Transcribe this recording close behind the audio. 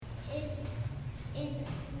is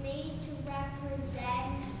made to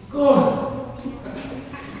represent. Good.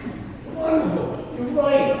 Wonderful. You're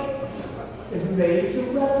right. It's made to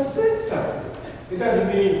represent something. It doesn't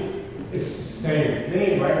mean it's the same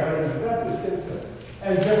thing, right? But it represents something.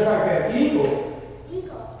 And just like that eagle,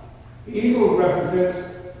 eagle represents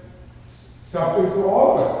something to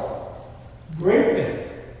all of us.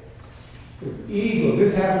 Greatness. The eagle,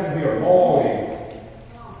 this happened to be a bald eagle.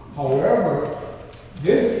 However,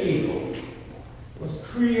 this eagle was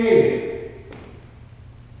created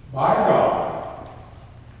by God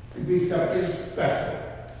to be something special.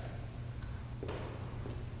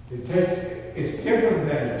 It's different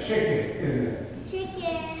than a chicken, isn't it?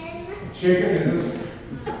 Chicken. A chicken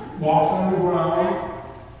walks on the ground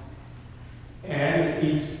and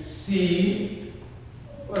eats seed,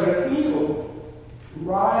 but an eagle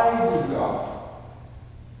rises up,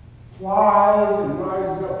 flies and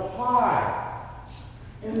rises up high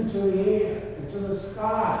into the air, into the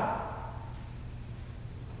sky.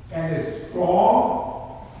 And it's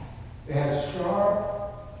strong, it has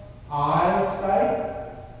sharp eyesight,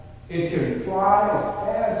 it can fly as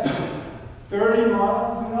fast as 30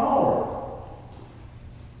 miles an hour.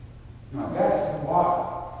 Now that's a lot.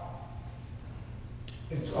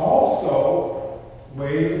 It also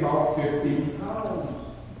weighs about 15 pounds,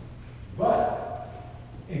 but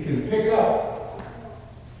it can pick up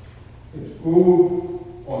its food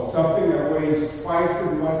or something that weighs twice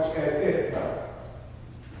as much as it does.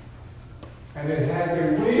 And it has a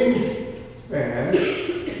wingspan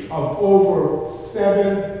of over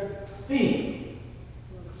 7 feet.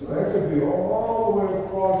 So that could be all the way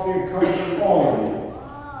across here, covering all of you.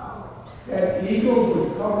 That eagle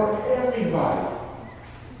could cover everybody.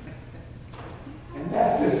 And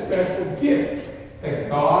that's the special gift that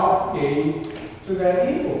God gave to that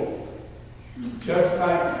eagle. Just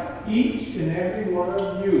like each and every one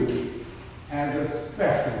of you has a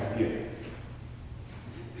special gift.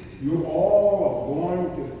 You all are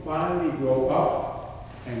going to finally grow up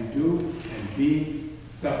and do and be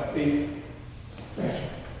something special.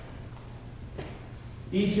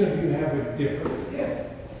 Each of you have a different gift.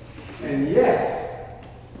 And yes,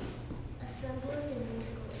 assemblers and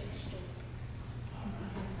musical instruments.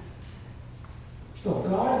 so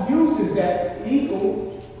God uses that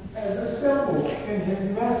eagle as a symbol in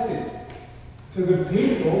his message to the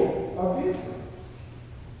people of Israel.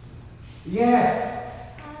 Yes.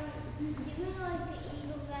 Do you mean like the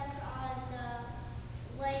eagle that's on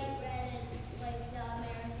the light red and like the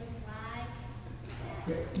American flag?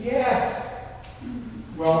 Yes.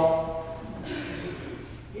 Well,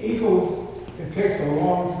 eagles, it takes a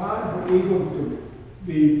long time for eagles to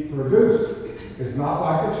be produced. It's not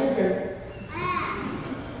like a chicken.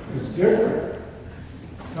 It's different.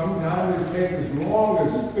 Sometimes it takes as long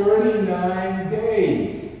as 39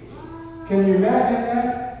 days. Can you imagine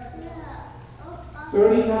that? Yeah.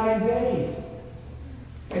 39 days.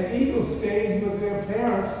 An eagle stays with their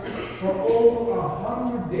parents for over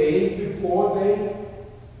 100 days before they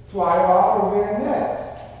fly out of their nest.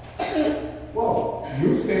 Well,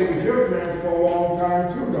 you stay with your parents for a long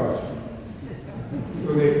time too, don't you?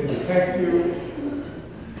 So they can protect you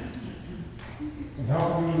and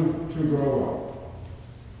help you to grow up.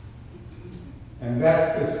 And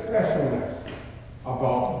that's the specialness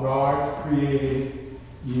about God creating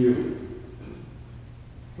you.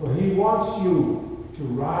 So he wants you to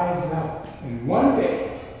rise up, and one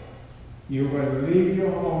day you're going to leave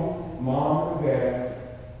your home, mom and dad.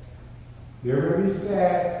 They're going to be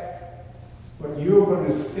sad, but you're going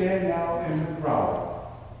to stand out in the crowd.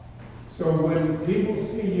 So when people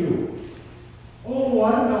see you, oh,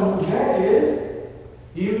 I know who that is,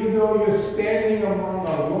 even though you're standing among a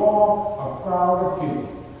crowd of people.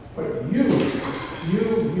 But you,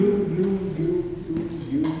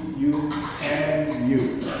 and you.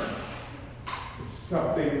 It's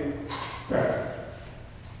something special.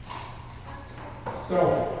 So,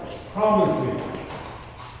 promise me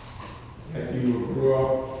that you will grow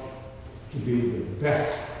up to be the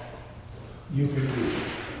best you can be.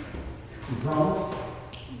 You promise?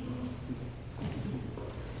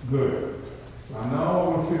 Good. So now I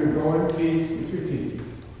want you to go in peace with your teachers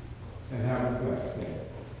and have a blessed day.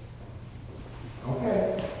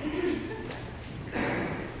 Okay.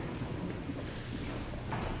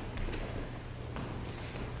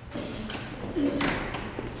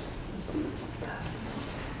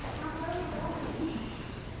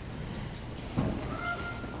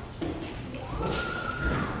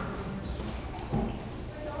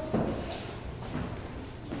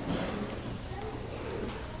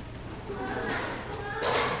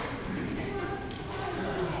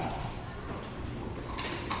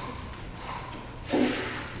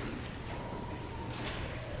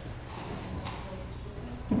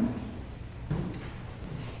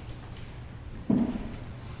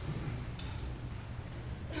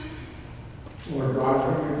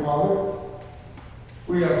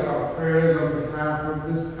 our prayers on behalf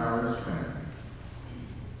of this parish family.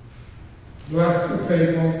 Bless the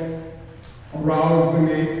faithful, arouse the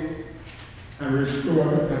meek, and restore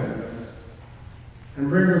the penitent, and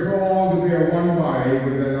bring us all to be a one body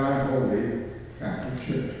within our holy Catholic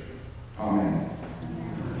Church. Amen.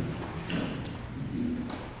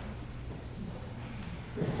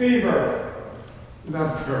 The fever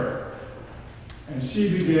left her, and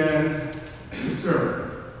she began to serve.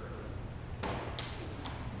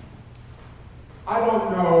 I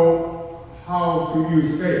don't know how you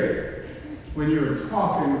say it when you're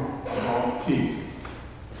talking about Jesus.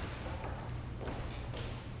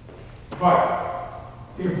 But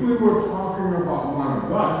if we were talking about one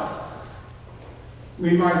of us,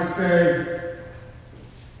 we might say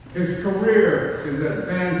his career is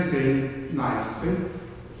advancing nicely,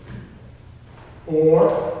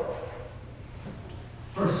 or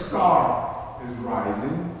her star is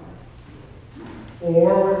rising,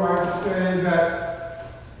 or we might say that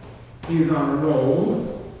he's on a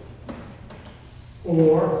roll,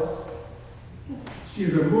 or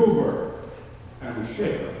she's a mover and a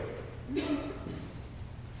shaker.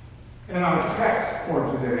 In our text for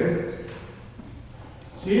today,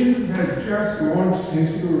 Jesus has just launched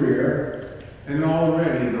his career, and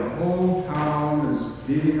already the whole town is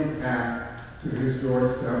beating a path to his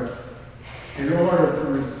doorstep in order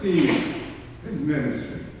to receive his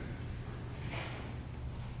ministry.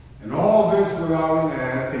 And all this without an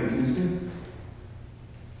ad agency.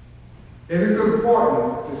 It is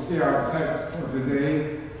important to see our text for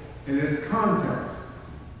today in its context.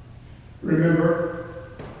 Remember,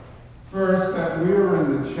 first, that we are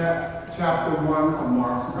in the chapter 1 of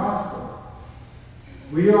Mark's Gospel.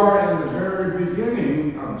 We are in the very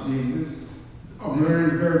beginning of we're in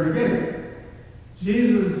the very beginning.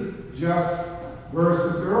 Jesus, just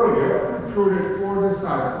verses earlier, recruited 4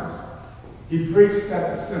 disciples. He preached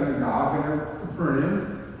at the synagogue in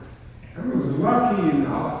Capernaum and was lucky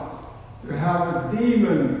enough to have a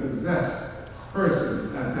demon-possessed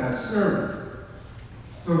person at that service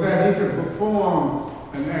so that he could perform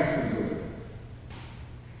an exorcism.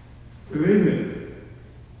 Believe me,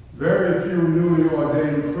 very few newly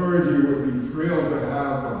ordained clergy would be thrilled to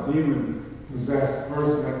have a demon-possessed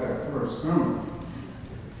person at their first sermon.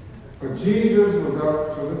 But Jesus was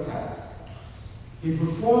up to the task. He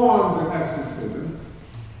performs an exorcism,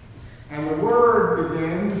 and the word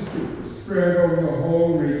begins to spread over the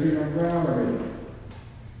whole region of Galilee.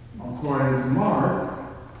 According to Mark,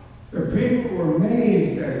 the people were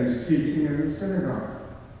amazed at his teaching in the synagogue.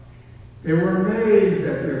 They were amazed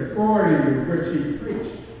at the authority with which he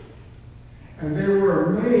preached. And they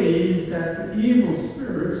were amazed that the evil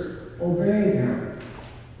spirits obeyed him.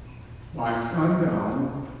 By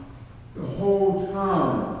sundown, the whole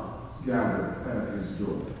town gathered at his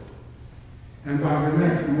door. And by the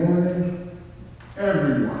next morning,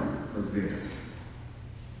 everyone was there.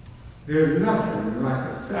 There's nothing like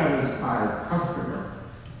a satisfied customer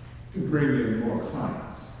to bring in more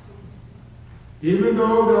clients. Even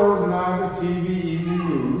though there was neither TV, evening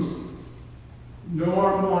news,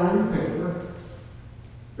 nor morning paper,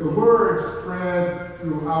 the word spread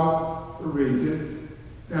throughout the region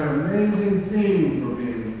that amazing things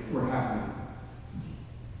were happening.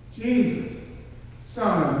 Jesus,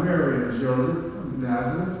 son of Mary and Joseph from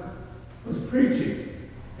Nazareth, was preaching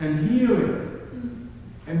and healing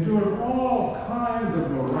and doing all kinds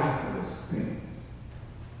of miraculous things.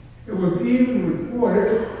 It was even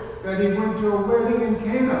reported that he went to a wedding in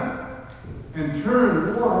Cana and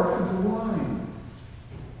turned water into wine.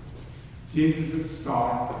 Jesus'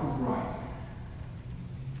 star is rising.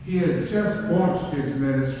 He has just launched his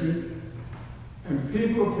ministry, and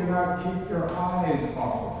people cannot keep their eyes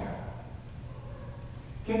off of him.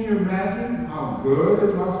 Can you imagine how good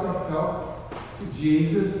it must have felt to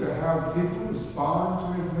Jesus to have people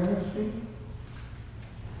respond to his ministry?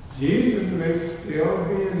 Jesus may still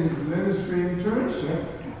be in his ministry internship,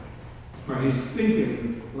 but he's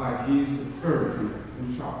thinking like he's the person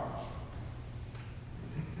in charge.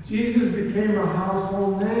 Jesus became a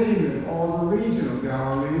household name in all the region of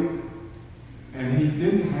Galilee, and he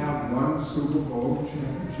didn't have one Super Bowl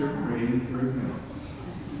championship ring to his name.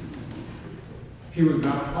 He was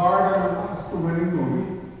not part of an Oscar-winning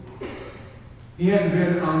movie. He hadn't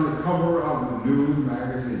been on the cover of the news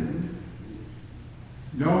magazine.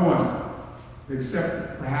 No one,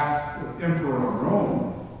 except perhaps the Emperor of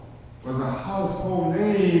Rome, was a household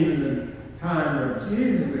name in the time of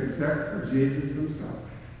Jesus, except for Jesus himself.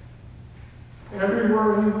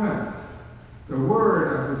 Everywhere he went, the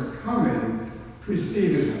word of his coming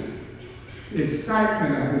preceded him. The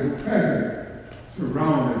excitement of his presence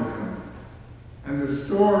surrounded him. And the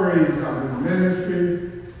stories of his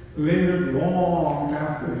ministry lingered long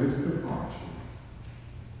after his departure.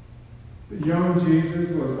 The young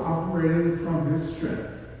Jesus was operating from his strength.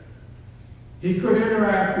 He could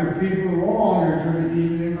interact with people long into the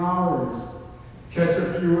evening hours, catch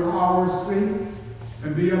a few hours sleep,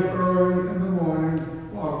 and be up early in the morning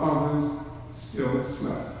while others still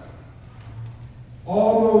slept.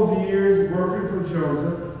 All those years working for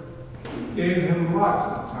Joseph gave him lots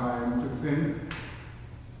of time to think.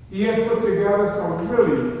 He had put together some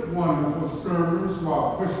really wonderful sermons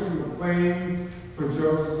while pushing the plane for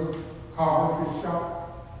Joseph's carpentry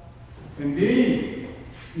shop. Indeed,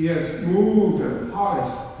 he has smoothed and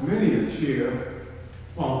polished many a chair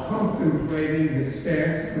while contemplating his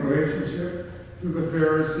stance in relationship to the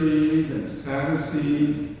Pharisees and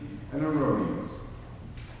Sadducees and Herodians.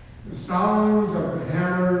 The sounds of the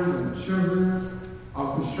hammers and chisels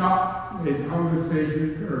of the shop made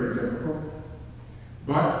conversation very difficult,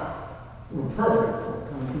 but were perfect for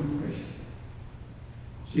contemplation.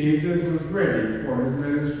 Jesus was ready for his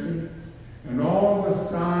ministry, and all the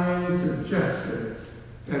signs suggested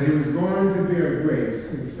that he was going to be a great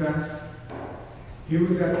success. He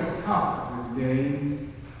was at the top of his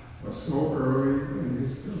game for so early in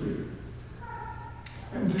his career.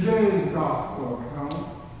 In today's gospel account,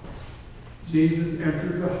 Jesus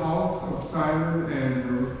entered the house of Simon and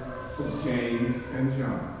Andrew with James and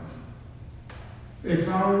John. They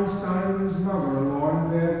found Simon's mother-in-law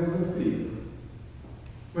in bed with a fever.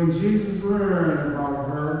 When Jesus learned about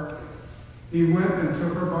her, he went and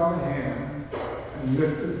took her by the hand and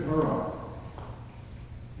lifted her up.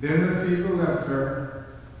 Then the fever left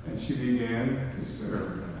her, and she began to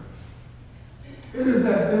serve them. It is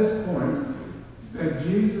at this point that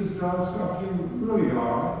Jesus does something really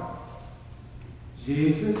odd.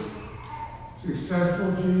 Jesus,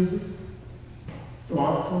 successful Jesus,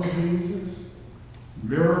 thoughtful Jesus,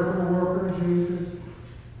 miracle worker Jesus,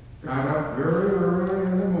 got up very early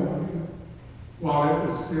in the morning while it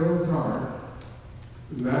was still dark,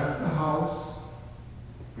 left the house,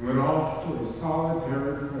 and went off to a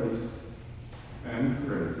solitary place and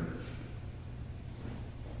prayed.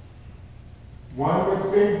 One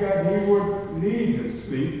would think that he would need his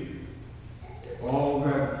sleep. All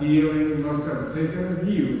that healing must have taken a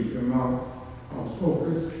huge amount of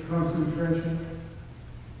focused concentration.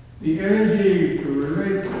 The energy to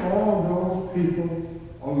relate to all those people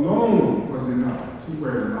alone was enough to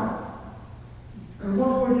wear him out. And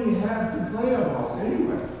what would he have to pray about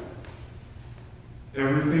anyway?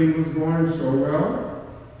 Everything was going so well.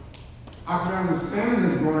 I can understand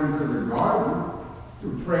his going to the garden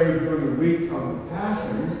to pray during the week of the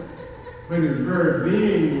Passion, when his very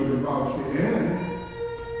being was about to end.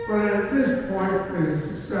 But at this point in his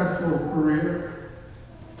successful career,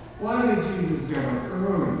 why did Jesus get up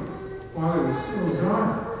early while it was still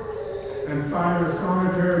dark and find a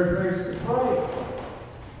solitary place to pray?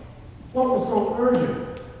 What was so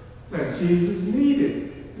urgent that Jesus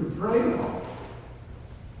needed to pray about?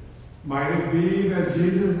 Might it be that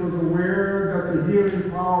Jesus was aware that the healing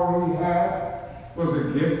power he had was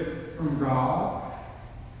a gift from God,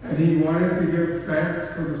 and he wanted to give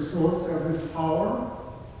thanks for the source of his power?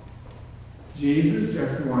 Jesus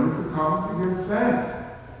just wanted to come to give thanks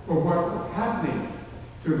for what was happening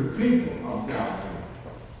to the people of Galilee.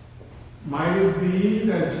 Might it be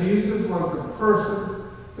that Jesus was the person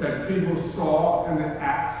that people saw in the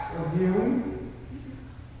acts of healing?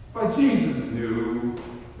 But Jesus knew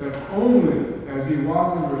that only as he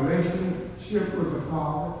was in relationship with the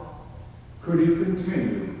Father could he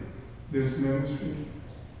continue this ministry.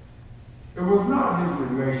 It was not his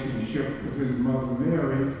relationship with his mother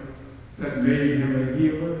Mary that made him a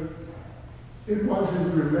healer. It was his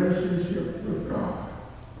relationship with God.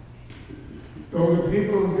 Though the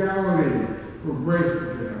people of Galilee were grateful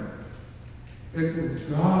to him, it was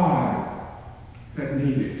God that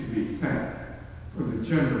needed to be thanked for the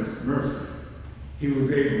generous mercy he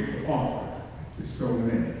was able to offer to so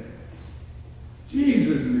many.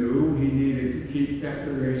 Jesus knew he needed to keep that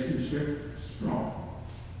relationship strong.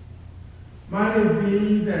 Might it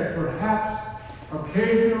be that perhaps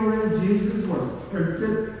occasionally Jesus was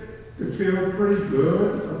tempted to feel pretty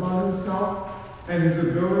good about himself and his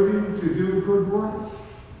ability to do good works?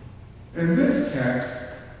 In this text,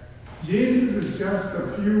 Jesus is just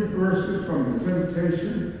a few verses from the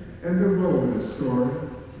temptation in the wilderness story.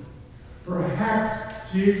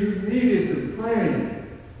 Perhaps Jesus needed to pray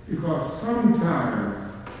because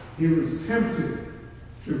sometimes he was tempted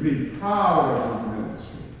to be proud of his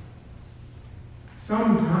ministry.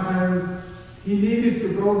 Sometimes he needed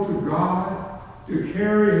to go to God to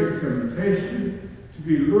carry his temptation to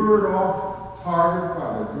be lured off target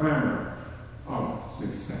by the glamour of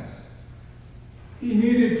success. He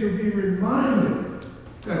needed to be reminded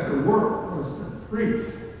that the work was to preach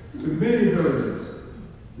to many villages,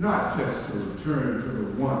 not just to return to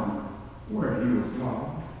the one where he was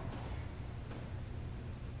loved.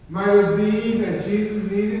 Might it be that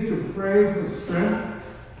Jesus needed to pray for strength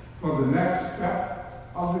for the next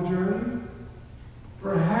step of the journey?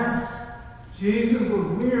 Perhaps Jesus was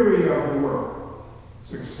weary of the work,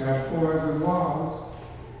 successful as it was,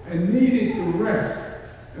 and needed to rest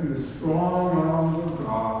in the strong arms of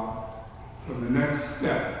God for the next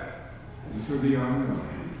step into the unknown.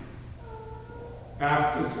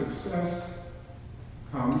 After success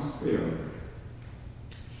comes failure.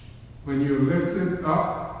 When you're lifted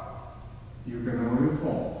up, you can only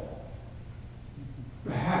fall.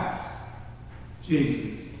 Perhaps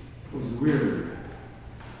Jesus was weary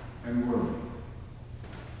and worried.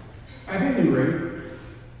 At any rate,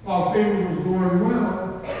 while things was going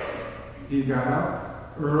well, he got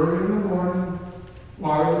up early in the morning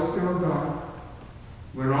while it was still dark,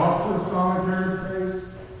 went off to a solitary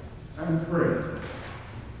place, and prayed.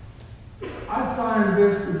 I find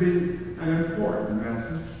this to be an important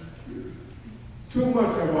message. Too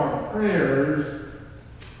much of our prayers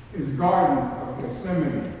is Garden of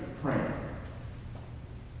Gethsemane praying.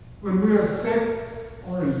 When we are sick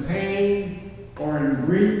or in pain or in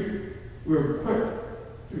grief, we're quick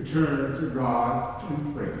to turn to God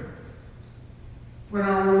in prayer. When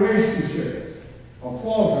our relationships are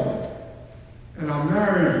faltering and our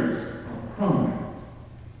marriages are crumbling,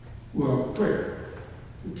 we're quick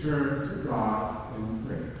to turn to God in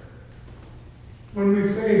prayer. When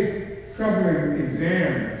we face troubling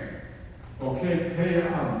exams or can't pay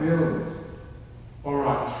our bills or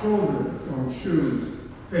our children don't choose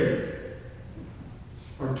faith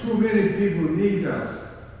or too many people need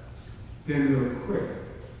us, then we're quick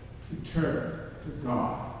to turn to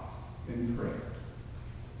God in prayer.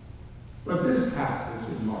 But this passage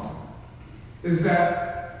in Mark is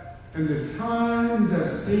that in the times that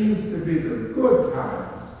seems to be the good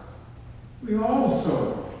times, we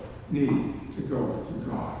also need to go to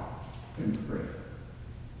God in prayer.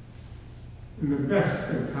 In the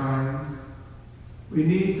best of times, we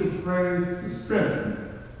need to pray to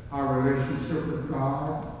strengthen our relationship with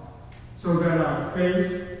God so that our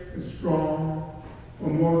faith is strong for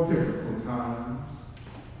more difficult times.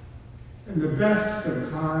 In the best of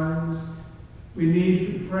times, we need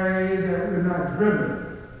to pray that we're not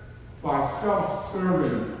driven by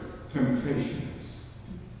self-serving temptations.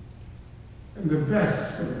 In the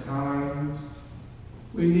best of times,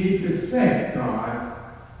 we need to thank God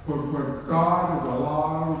for what God has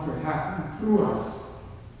allowed to happen through us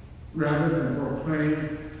rather than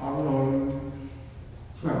proclaim our own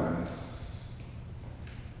cleverness.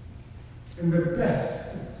 In the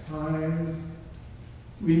best of times,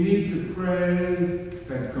 we need to pray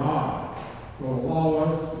that God will allow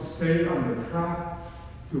us to stay on the track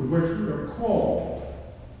to which we are called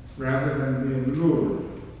rather than being lured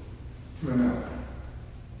to another.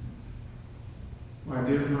 My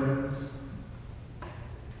dear friends,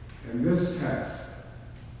 in this text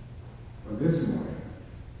for this morning,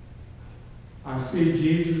 I see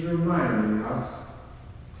Jesus reminding us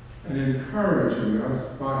and encouraging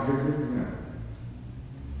us by his example.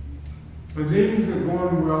 When things are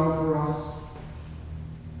going well for us,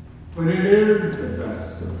 when it is the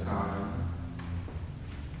best of times,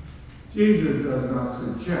 Jesus does not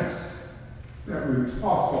suggest that we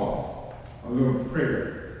toss off a little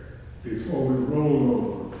prayer before we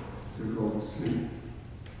roll over to go to sleep.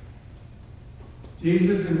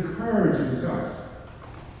 Jesus encourages us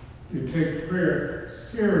to take prayer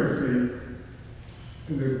seriously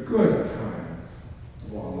in the good times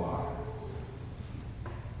of our lives.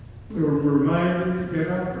 We are reminded to get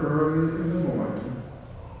up early in the morning,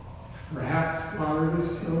 perhaps while it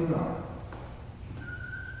is still dark,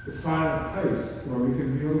 to find a place where we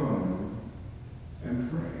can be alone and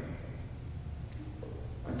pray.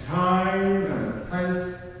 A time and a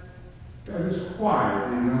place that is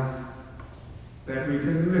quiet enough that we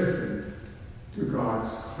can listen to God's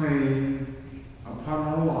claim upon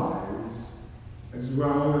our lives, as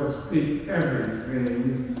well as speak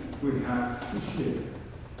everything we have to share,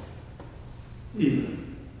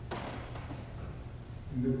 even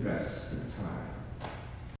in the best of times.